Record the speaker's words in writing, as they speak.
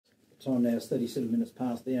time now is 37 minutes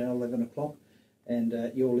past the hour, 11 o'clock, and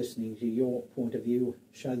you're listening to Your Point of View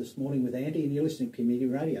show this morning with Andy, and you're listening to Community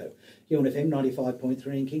Radio, Huon FM 95.3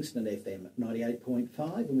 and Kingston FM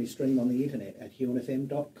 98.5, and we stream on the internet at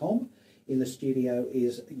huonfm.com. In the studio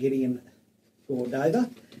is Gideon Cordover.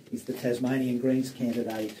 He's the Tasmanian Greens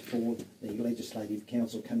candidate for the Legislative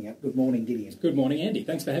Council coming up. Good morning, Gideon. Good morning, Andy.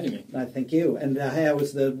 Thanks for having me. No, thank you. And how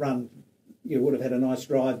was the run? You would have had a nice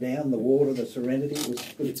drive down, the water, the serenity. It was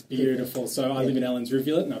good. It's beautiful. So I live in Allens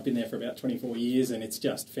Rivulet, and I've been there for about 24 years, and it's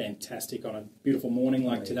just fantastic on a beautiful morning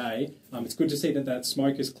like today. It's good to see that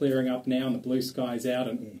smoke is clearing up now and the blue sky's out.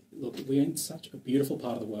 And look, we're in such a beautiful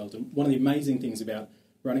part of the world. And one of the amazing things about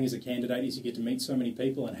running as a candidate is you get to meet so many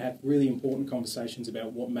people and have really important conversations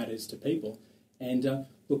about what matters to people. And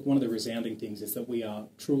look, one of the resounding things is that we are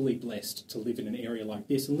truly blessed to live in an area like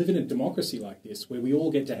this and live in a democracy like this, where we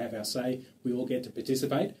all get to have our say, we all get to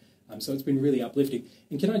participate. So it's been really uplifting.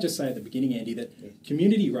 And can I just say at the beginning, Andy, that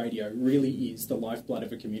community radio really is the lifeblood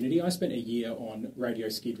of a community. I spent a year on Radio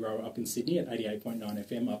Skid Row up in Sydney at 88.9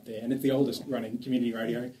 FM up there, and it's the oldest running community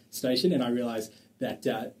radio station, and I realised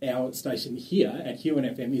that our station here at Huon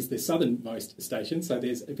FM is the southernmost station, so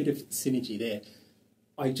there's a bit of synergy there.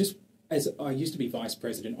 As I used to be Vice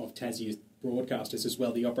President of Tassie's Broadcasters as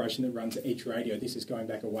well, the operation that runs Edge Radio. This is going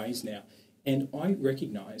back a ways now. And I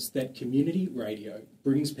recognise that community radio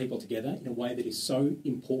brings people together in a way that is so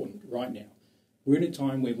important right now. We're in a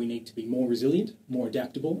time where we need to be more resilient, more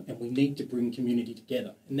adaptable, and we need to bring community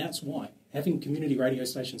together. And that's why having community radio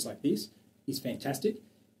stations like this is fantastic,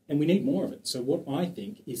 and we need more of it. So what I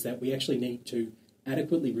think is that we actually need to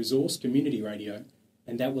adequately resource community radio,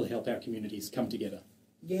 and that will help our communities come together.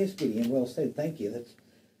 Yes, Gideon, well said. Thank you. It's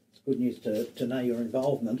good news to know your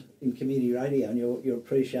involvement in community radio and your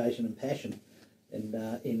appreciation and passion. And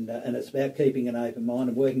it's about keeping an open mind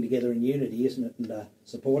and working together in unity, isn't it? And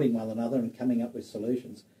supporting one another and coming up with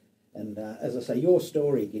solutions. And as I say, your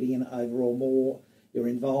story, Gideon, overall, more your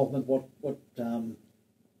involvement, what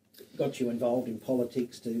got you involved in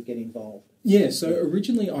politics to get involved? Yeah, so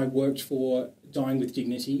originally I worked for Dying with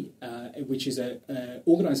Dignity, which is an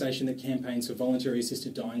organisation that campaigns for voluntary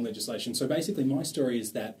assisted dying legislation. So basically my story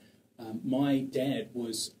is that my dad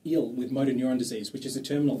was ill with motor neuron disease, which is a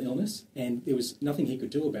terminal illness, and there was nothing he could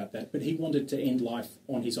do about that, but he wanted to end life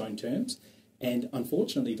on his own terms. And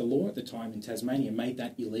unfortunately, the law at the time in Tasmania made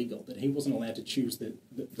that illegal, that he wasn't allowed to choose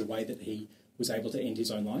the way that he was able to end his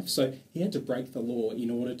own life. So he had to break the law in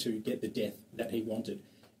order to get the death that he wanted.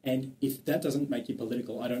 And if that doesn't make you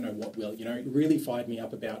political, I don't know what will. You know, it really fired me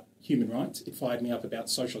up about human rights, it fired me up about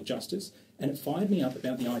social justice, and it fired me up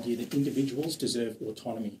about the idea that individuals deserve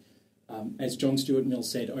autonomy. As John Stuart Mill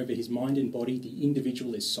said, over his mind and body, the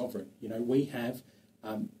individual is sovereign. You know, we have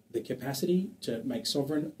the capacity to make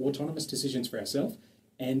sovereign, autonomous decisions for ourselves,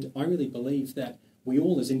 and I really believe that we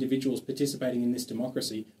all, as individuals participating in this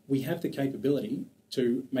democracy, we have the capability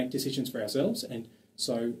to make decisions for ourselves. And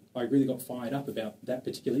so I really got fired up about that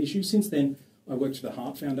particular issue. Since then, I worked for the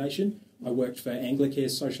Heart Foundation. I worked for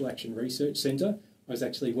Anglicare's Social Action Research Centre. I was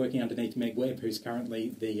actually working underneath Meg Webb, who's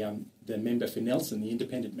currently the member for Nelson, the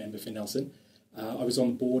independent member for Nelson. I was on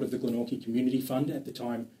the board of the Glenorchy Community Fund at the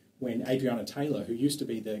time when Adriana Taylor, who used to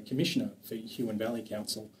be the commissioner for Huon Valley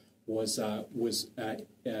Council, was at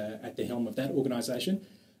the helm of that organisation.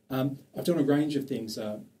 I've done a range of things.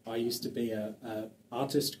 I used to be an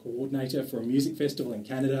artist coordinator for a music festival in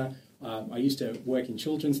Canada. I used to work in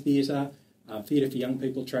children's theatre, theatre for young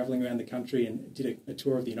people, travelling around the country, and did a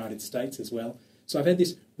tour of the United States as well. So I've had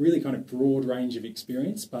this really kind of broad range of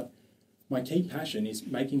experience, but my key passion is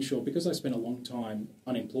making sure, because I spent a long time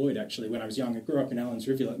unemployed actually when I was young. I grew up in Allens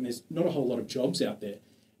Rivulet, and there's not a whole lot of jobs out there.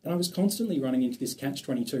 And I was constantly running into this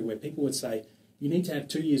catch-22 where people would say, you need to have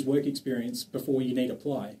 2 years work experience before you need to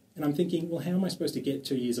apply. And I'm thinking, well, how am I supposed to get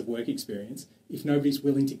 2 years of work experience if nobody's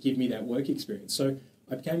willing to give me that work experience? So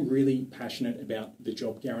I became really passionate about the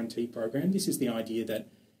Job Guarantee Program. This is the idea that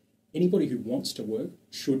anybody who wants to work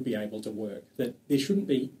should be able to work, that there shouldn't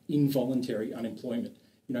be involuntary unemployment.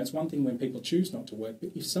 You know, it's one thing when people choose not to work,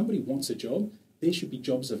 but if somebody wants a job, there should be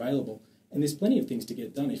jobs available. And there's plenty of things to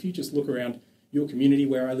get done. If you just look around your community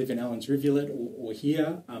where I live in Allens Rivulet or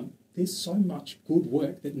here, there's so much good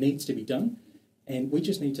work that needs to be done, and we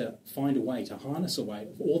just need to find a way to harness a way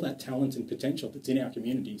of all that talent and potential that's in our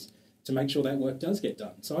communities to make sure that work does get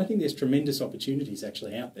done. So I think there's tremendous opportunities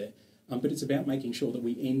actually out there, but it's about making sure that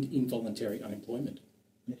we end involuntary unemployment.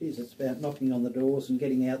 It is. It's about knocking on the doors and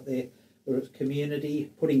getting out there where it's community,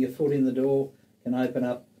 putting your foot in the door can open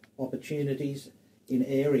up opportunities in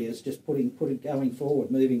areas, just putting going forward,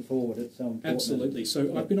 moving forward. It's so important. Absolutely.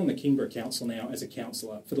 So I've been on the Kingborough Council now as a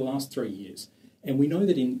councillor for the last 3 years, And we know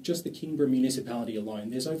that in just the Kingborough municipality alone,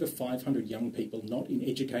 there's over 500 young people not in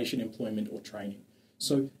education, employment or training.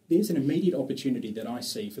 So there's an immediate opportunity that I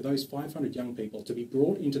see for those 500 young people to be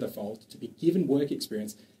brought into the fold, to be given work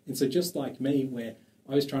experience. And so just like me, where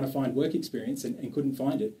I was trying to find work experience and couldn't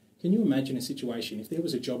find it, can you imagine a situation if there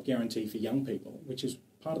was a job guarantee for young people, which is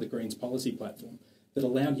part of the Greens policy platform, that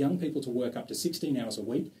allowed young people to work up to 16 hours a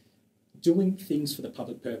week, doing things for the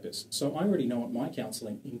public purpose. So I already know at my council,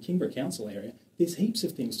 in Kingborough Council area, there's heaps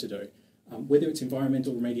of things to do. Whether it's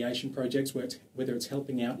environmental remediation projects, whether it's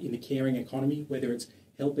helping out in the caring economy, whether it's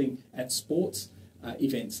helping at sports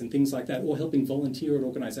events and things like that, or helping volunteer at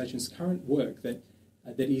organisations, current work that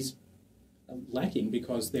is lacking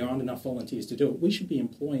because there aren't enough volunteers to do it. We should be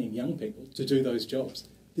employing young people to do those jobs.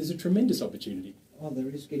 There's a tremendous opportunity. Oh, there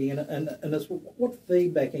is, Gideon. And what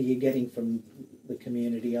feedback are you getting from the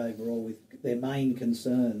community overall with their main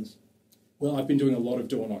concerns? Well, I've been doing a lot of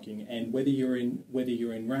door knocking, and whether you're in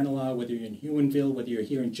Ranelagh, whether you're in Huonville, whether you're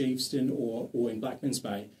here in Geeveston or in Blackmans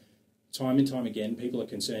Bay, time and time again, people are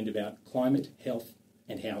concerned about climate, health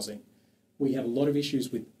and housing. We have a lot of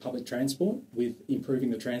issues with public transport, with improving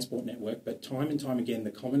the transport network, but time and time again, the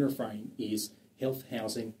common refrain is health,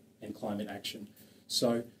 housing and climate action.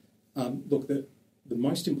 So, look, the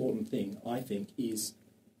most important thing, I think, is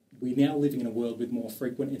we're now living in a world with more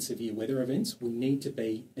frequent and severe weather events. We need to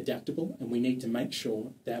be adaptable and we need to make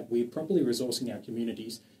sure that we're properly resourcing our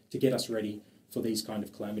communities to get us ready for these kind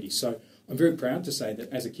of calamities. So I'm very proud to say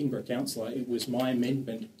that as a Kingborough councillor, it was my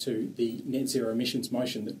amendment to the net zero emissions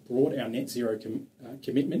motion that brought our net zero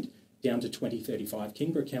commitment down to 2035.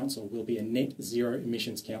 Kingborough Council will be a net zero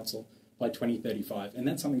emissions council by 2035, and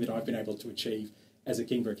that's something that I've been able to achieve as a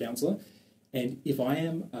Kingborough councillor. And if I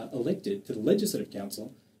am elected to the Legislative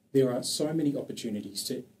Council, there are so many opportunities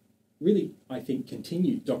to really, I think,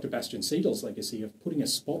 continue Dr. Bastian Siegel's legacy of putting a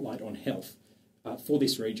spotlight on health for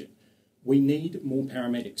this region. We need more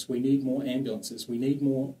paramedics, we need more ambulances, we need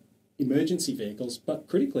more emergency vehicles, but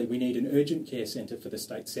critically we need an urgent care centre for the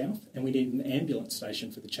State South and we need an ambulance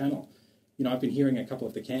station for the Channel. You know, I've been hearing a couple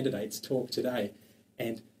of the candidates talk today,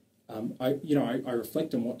 and I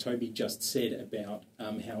reflect on what Toby just said about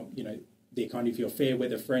how, you know, they're kind of your fair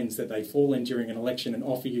weather friends, that they fall in during an election and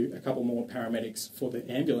offer you a couple more paramedics for the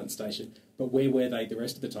ambulance station, but where were they the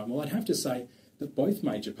rest of the time? Well, I'd have to say that both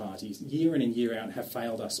major parties, year in and year out, have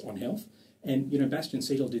failed us on health. And, you know, Bastian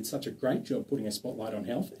Siegel did such a great job putting a spotlight on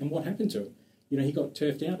health, and what happened to him? You know, he got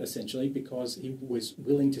turfed out, essentially, because he was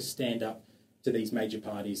willing to stand up to these major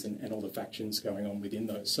parties and all the factions going on within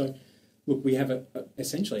those. So, look, we have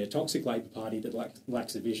essentially a toxic Labor Party that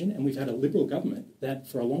lacks a vision, and we've had a Liberal government that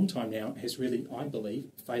for a long time now has really, I believe,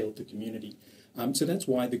 failed the community. So that's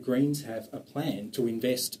why the Greens have a plan to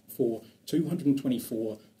invest for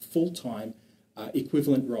 224 full-time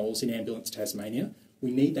equivalent roles in Ambulance Tasmania. We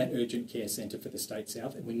need that urgent care centre for the State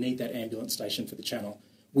South, and we need that ambulance station for the Channel.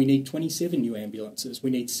 We need 27 new ambulances. We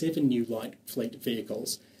need 7 new light fleet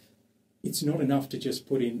vehicles. It's not enough to just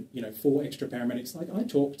put in, 4 extra paramedics. Like, I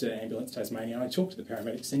talk to Ambulance Tasmania, I talk to the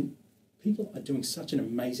paramedics, and people are doing such an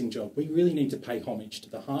amazing job. We really need to pay homage to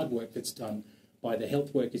the hard work that's done by the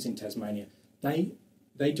health workers in Tasmania. They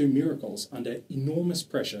do miracles under enormous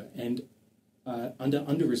pressure and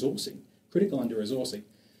under-resourcing, critical under-resourcing.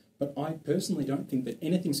 But I personally don't think that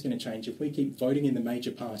anything's going to change if we keep voting in the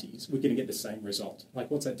major parties. We're going to get the same result.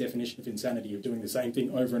 Like, what's that definition of insanity, of doing the same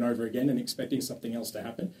thing over and over again and expecting something else to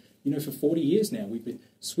happen? You know, for 40 years now, we've been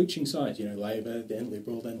switching sides, Labor, then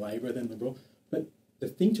Liberal, then Labor, then Liberal. But the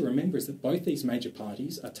thing to remember is that both these major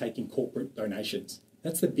parties are taking corporate donations.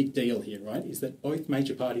 That's the big deal here, right, is that both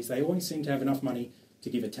major parties, they always seem to have enough money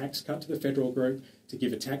to give a tax cut to the federal group, to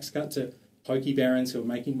give a tax cut to pokey barons who are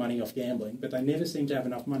making money off gambling, but they never seem to have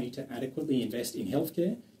enough money to adequately invest in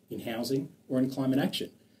healthcare, in housing, or in climate action.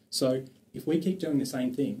 So if we keep doing the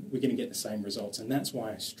same thing, we're going to get the same results. And that's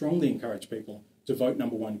why I strongly encourage people to vote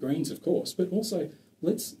number 1 Greens, of course, but also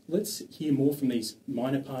let's hear more from these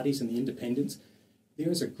minor parties and the independents. There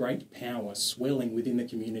is a great power swelling within the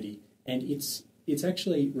community, and it's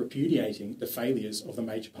actually repudiating the failures of the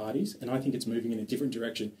major parties, and I think it's moving in a different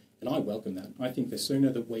direction, and I welcome that. I think the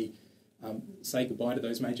sooner that we say goodbye to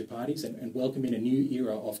those major parties and welcome in a new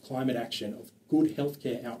era of climate action, of good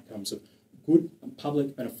healthcare outcomes, of good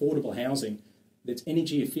public and affordable housing that's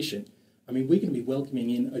energy efficient, I mean, we're going to be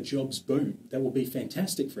welcoming in a jobs boom that will be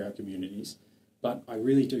fantastic for our communities. But I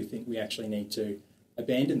really do think we actually need to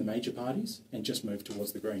abandon the major parties and just move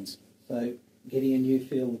towards the Greens. So, Gideon, you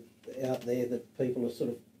feel out there that people are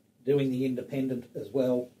sort of doing the independent as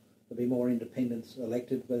well? There'll be more independents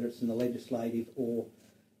elected, whether it's in the legislative or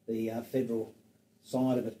the federal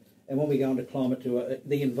side of it. And when we go into climate to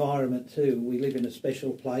the environment too, we live in a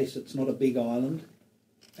special place. It's not a big island.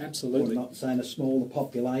 Absolutely. I'm not saying a smaller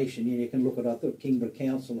population. You can look at, I thought, Kingborough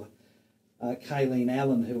Councillor Kayleen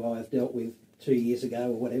Allen, who I've dealt with 2 years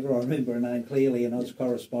ago or whatever. I remember her name clearly, and I was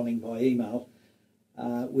corresponding by email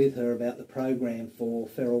with her about the program for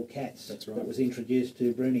feral cats. That's right. That was introduced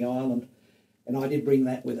to Bruny Island. And I did bring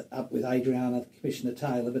that up with Adriana, Commissioner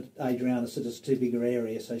Taylor, but Adriana said it's too big an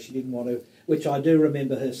area, so she didn't want to, which I do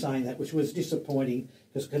remember her saying that, which was disappointing,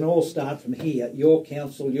 because it can all start from here, your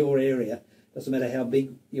council, your area, doesn't matter how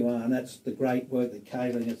big you are, and that's the great work that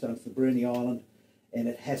Kayleen has done for Bruny Island, and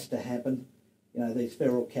it has to happen. You know, these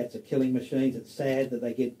feral cats are killing machines. It's sad that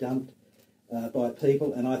they get dumped by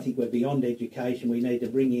people, and I think we're beyond education. We need to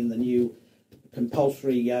bring in the new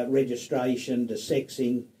compulsory registration to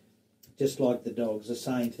sexing, just like the dogs, the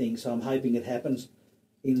same thing. So I'm hoping it happens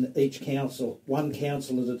in each council, one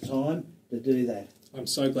council at a time, to do that. I'm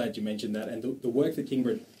so glad you mentioned that, and the work that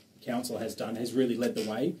Kingborough Council has done has really led the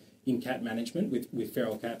way in cat management with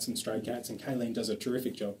feral cats and stray cats, and Kayleen does a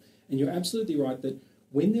terrific job. And you're absolutely right that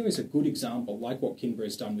when there is a good example, like what Kingborough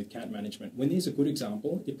has done with cat management, when there's a good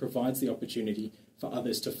example, it provides the opportunity for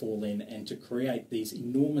others to fall in and to create these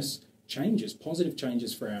enormous changes, positive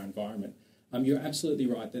changes for our environment. You're absolutely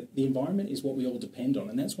right that the environment is what we all depend on,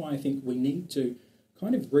 and that's why I think we need to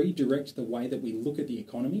kind of redirect the way that we look at the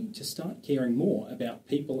economy to start caring more about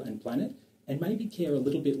people and planet, and maybe care a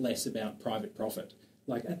little bit less about private profit.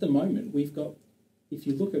 Like at the moment, we've got, if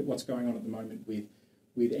you look at what's going on at the moment with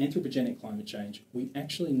anthropogenic climate change, we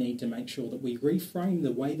actually need to make sure that we reframe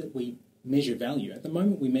the way that we measure value. At the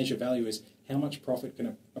moment, we measure value as how much profit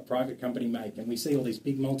can a private company make, and we see all these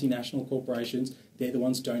big multinational corporations, they're the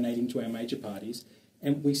ones donating to our major parties,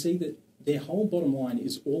 and we see that their whole bottom line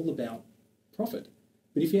is all about profit.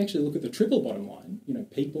 But if you actually look at the triple bottom line, you know,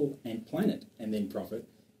 people and planet and then profit,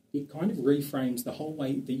 it kind of reframes the whole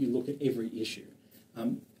way that you look at every issue.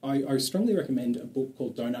 I strongly recommend a book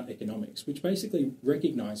called Donut Economics, which basically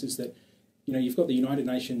recognises that, you know, you've got the United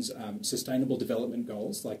Nations Sustainable Development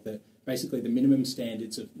Goals, like basically the minimum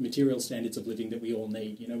standards of material standards of living that we all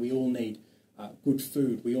need. You know, we all need good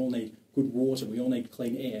food, we all need good water, we all need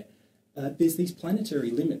clean air. There's these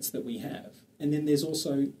planetary limits that we have, and then there's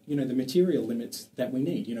also, you know, the material limits that we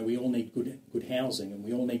need. You know, we all need good housing, and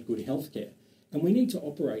we all need good healthcare, and we need to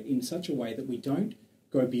operate in such a way that we don't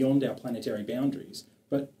go beyond our planetary boundaries,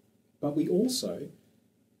 but we also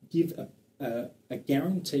give a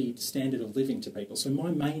guaranteed standard of living to people. So my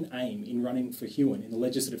main aim in running for Huon in the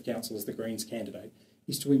Legislative Council as the Greens candidate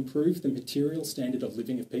is to improve the material standard of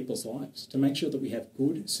living of people's lives, to make sure that we have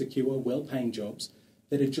good, secure, well-paying jobs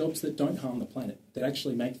that are jobs that don't harm the planet, that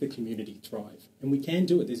actually make the community thrive. And we can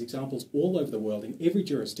do it. There's examples all over the world, in every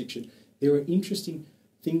jurisdiction. There are interesting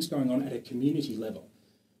things going on at a community level.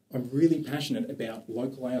 I'm really passionate about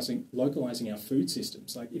localising our food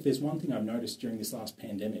systems. Like, if there's one thing I've noticed during this last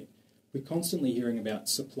pandemic, we're constantly hearing about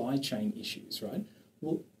supply chain issues, right?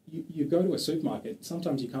 Well, you go to a supermarket,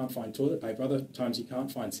 sometimes you can't find toilet paper, other times you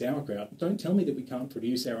can't find sauerkraut. Don't tell me that we can't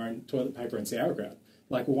produce our own toilet paper and sauerkraut.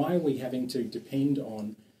 Like, why are we having to depend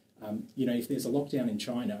on, you know, if there's a lockdown in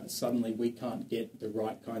China, suddenly we can't get the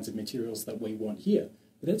right kinds of materials that we want here?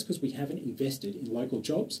 But that's because we haven't invested in local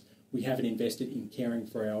jobs, we haven't invested in caring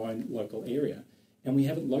for our own local area, and we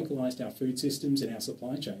haven't localised our food systems and our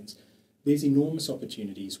supply chains. There's enormous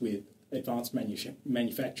opportunities with advanced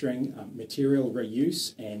manufacturing, material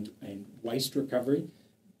reuse and waste recovery.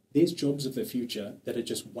 There's jobs of the future that are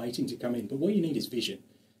just waiting to come in. But what you need is vision.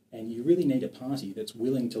 And you really need a party that's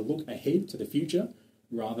willing to look ahead to the future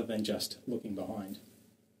rather than just looking behind.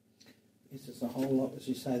 Yes, it's a whole lot, as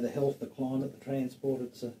you say, the health, the climate, the transport.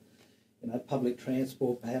 It's public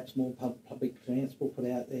transport, perhaps more public transport put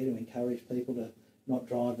out there to encourage people to not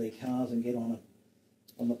drive their cars and get on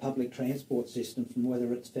the public transport system, from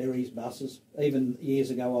whether it's ferries, buses. Even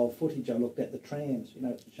years ago, old footage, I looked at the trams. You know,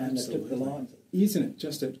 it's a shame they took the lines. Isn't it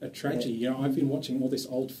just a tragedy? Yeah. You know, I've been watching all this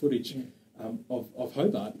old footage of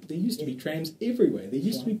Hobart. There used to be trams everywhere. There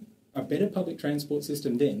used to be a better public transport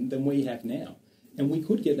system then than we have now. And we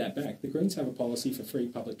could get that back. The Greens have a policy for free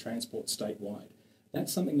public transport statewide.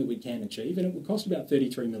 That's something that we can achieve, and it would cost about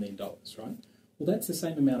 $33 million, right? Well, that's the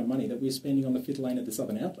same amount of money that we're spending on the fifth lane of the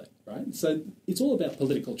Southern Outlet, right? So it's all about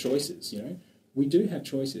political choices, you know. We do have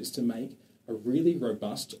choices to make a really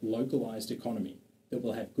robust, localised economy that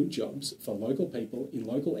will have good jobs for local people in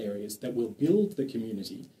local areas, that will build the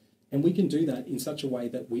community, and we can do that in such a way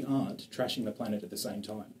that we aren't trashing the planet at the same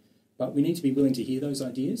time. But we need to be willing to hear those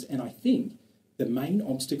ideas, and I think the main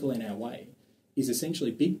obstacle in our way is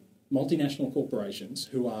essentially big multinational corporations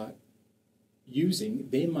who are using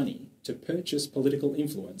their money to purchase political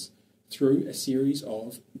influence through a series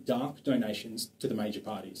of dark donations to the major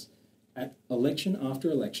parties. At election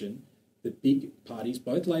after election, the big parties,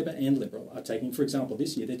 both Labor and Liberal, are taking, for example,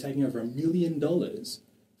 this year, they're taking over $1 million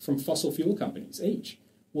from fossil fuel companies each.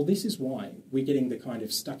 Well, this is why we're getting the kind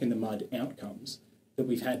of stuck-in-the-mud outcomes that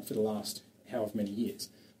we've had for the last however many years.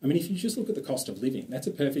 I mean, if you just look at the cost of living, that's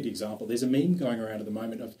a perfect example. There's a meme going around at the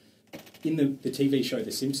moment of, in the TV show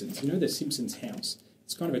The Simpsons, you know the Simpsons house?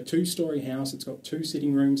 It's kind of a 2-storey house. It's got 2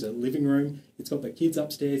 sitting rooms, a living room. It's got the kids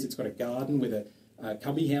upstairs. It's got a garden with a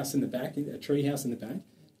cubby house in the back, a tree house in the back.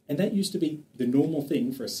 And that used to be the normal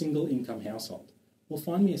thing for a single-income household. Well,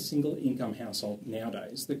 find me a single-income household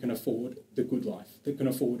nowadays that can afford the good life, that can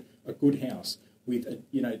afford a good house with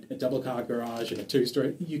a double-car garage and a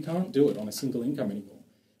 2-storey. You can't do it on a single income anymore.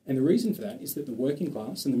 And the reason for that is that the working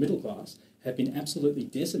class and the middle class have been absolutely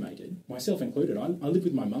decimated, myself included. I live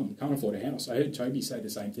with my mum, can't afford a house. I heard Toby say the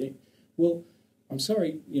same thing. Well, I'm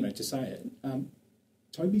sorry, to say it.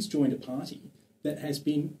 Toby's joined a party that has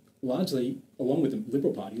been largely, along with the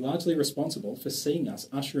Liberal Party, largely responsible for seeing us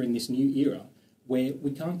usher in this new era where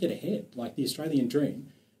we can't get ahead, like the Australian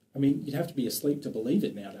dream. I mean, you'd have to be asleep to believe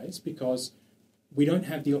it nowadays because we don't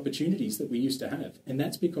have the opportunities that we used to have. And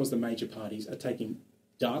that's because the major parties are taking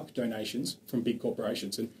dark donations from big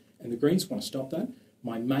corporations. And the Greens want to stop that.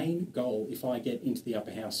 My main goal, if I get into the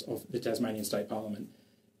upper house of the Tasmanian State Parliament,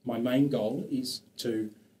 my main goal is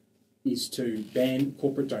to ban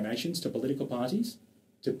corporate donations to political parties,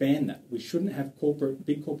 to ban that. We shouldn't have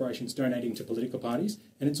big corporations donating to political parties,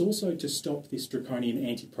 and it's also to stop this draconian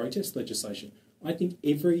anti-protest legislation. I think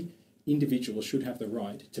every individual should have the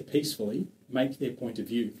right to peacefully make their point of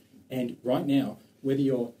view. And right now, whether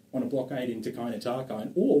you're on a blockade in Takine and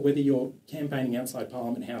Tarkine, or whether you're campaigning outside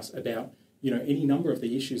Parliament House about any number of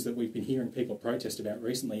the issues that we've been hearing people protest about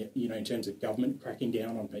recently, in terms of government cracking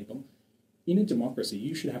down on people, in a democracy,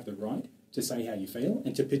 you should have the right to say how you feel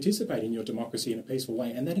and to participate in your democracy in a peaceful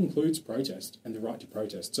way, and that includes protest and the right to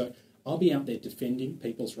protest. So I'll be out there defending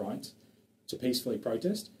people's rights to peacefully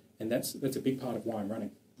protest, and that's a big part of why I'm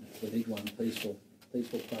running. That's the big one, peaceful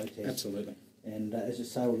protest. Absolutely. And as you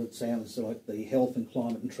say, well, it sounds like the health and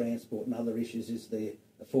climate and transport and other issues is the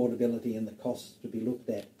affordability and the costs to be looked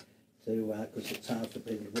at, because it's hard for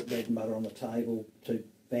people to put bread and butter on the table, 2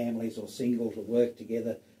 families or single to work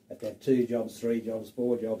together, have to have 2 jobs, 3 jobs,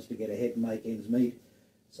 4 jobs to get ahead and make ends meet.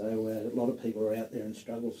 So a lot of people are out there in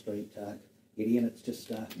struggle street, Gideon. It's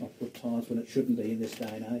just not good times when it shouldn't be in this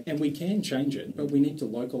day and age. And we can change it, but we need to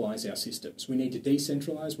localise our systems. We need to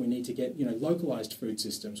decentralise. We need to get localised food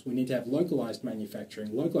systems. We need to have localised manufacturing,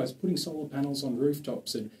 putting solar panels on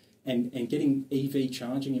rooftops and getting EV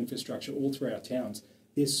charging infrastructure all through our towns.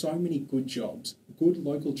 There's so many good jobs, good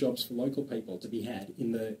local jobs for local people to be had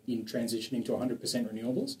in transitioning to 100%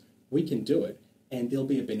 renewables. We can do it, and there'll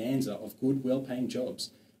be a bonanza of good, well-paying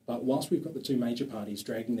jobs. But whilst we've got the 2 major parties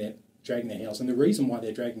dragging their heels, and the reason why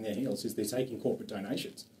they're dragging their heels is they're taking corporate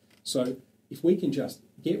donations. So if we can just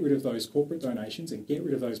get rid of those corporate donations and get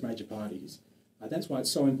rid of those major parties, that's why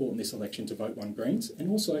it's so important this election to vote one Greens, and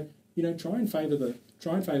also try and favour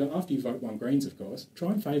after you vote one Greens, of course, try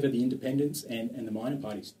and favour the independents and the minor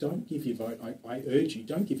parties. Don't give your vote. I urge you,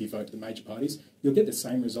 don't give your vote to the major parties. You'll get the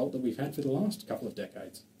same result that we've had for the last couple of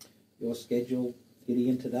decades. Your schedule,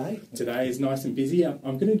 Gideon, today? Today is nice and busy.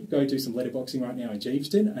 I'm going to go do some letterboxing right now in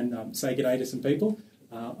Geeveston and say g'day to some people.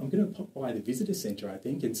 I'm going to pop by the visitor centre, I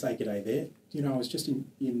think, and say g'day there. I was just in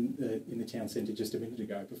the town centre just a minute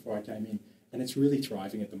ago before I came in, and it's really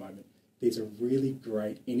thriving at the moment. There's a really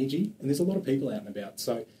great energy, and there's a lot of people out and about.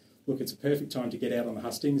 So, look, it's a perfect time to get out on the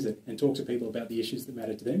hustings and talk to people about the issues that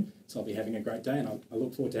matter to them. So I'll be having a great day, and I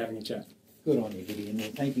look forward to having a chat. Good on you, Gideon.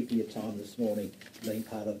 Well, thank you for your time this morning, being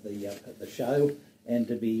part of the show, and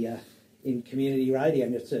to be in community radio.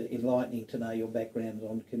 And it's enlightening to know your background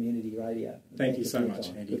on community radio. Thank you so much,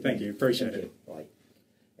 Andy. Thank you. Appreciate it. Right.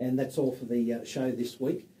 And that's all for the show this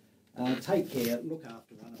week. Take care. Look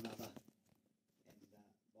after one another.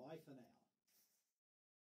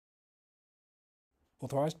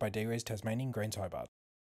 Authorised by DRES Tasmanian Greens Hobart.